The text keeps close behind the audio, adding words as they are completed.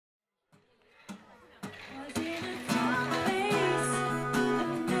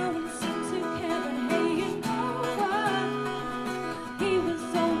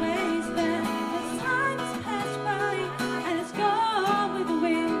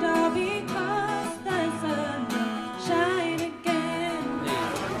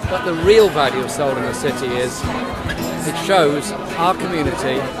But the real value of Soul in the City is it shows our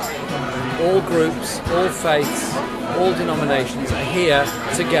community, all groups, all faiths, all denominations are here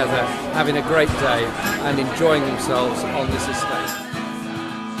together having a great day and enjoying themselves on this estate.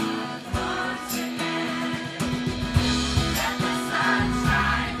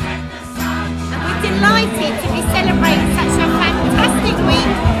 Delighted to be celebrating such a fantastic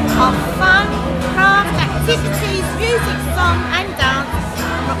week of fun, craft, activities, music, song and dance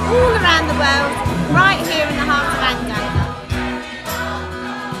from all around the world, right here in the heart of Andover.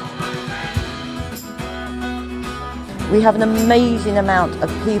 We have an amazing amount of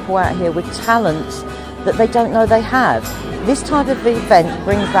people out here with talents that they don't know they have. This type of event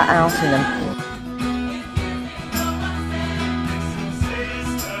brings that out in them.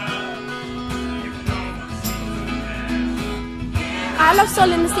 I love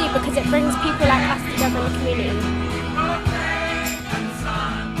Soul in the Sea because it brings people like us together in the community.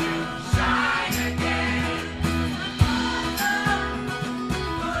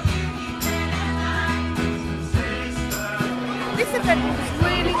 This event has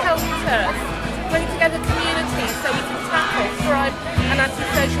really helped us bring together communities so we can tackle crime and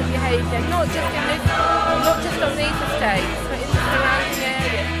antisocial behaviour, not just on these estates, but in the surrounding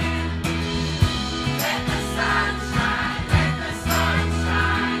area.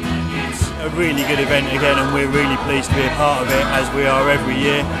 A really good event again, and we're really pleased to be a part of it, as we are every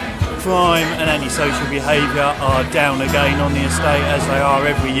year. Crime and antisocial behaviour are down again on the estate, as they are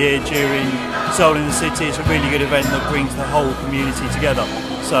every year during Soul in the City. It's a really good event that brings the whole community together,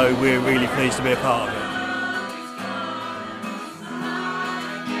 so we're really pleased to be a part of it.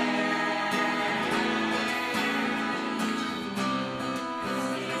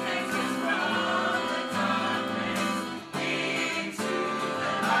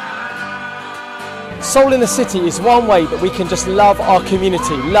 Soul in the City is one way that we can just love our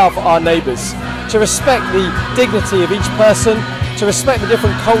community, love our neighbours, to respect the dignity of each person, to respect the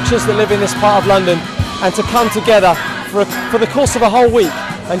different cultures that live in this part of London, and to come together for the course of a whole week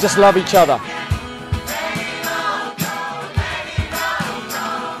and just love each other.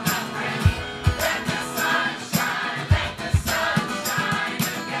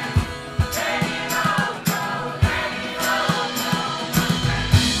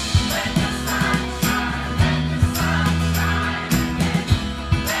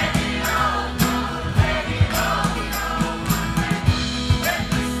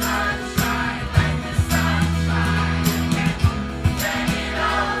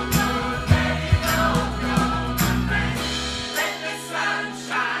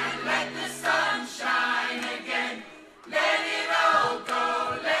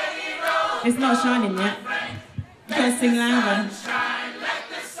 It's not shining yet. You gotta sing louder.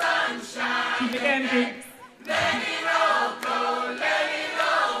 Keep it going, Pete.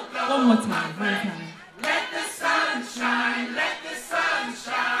 One more time.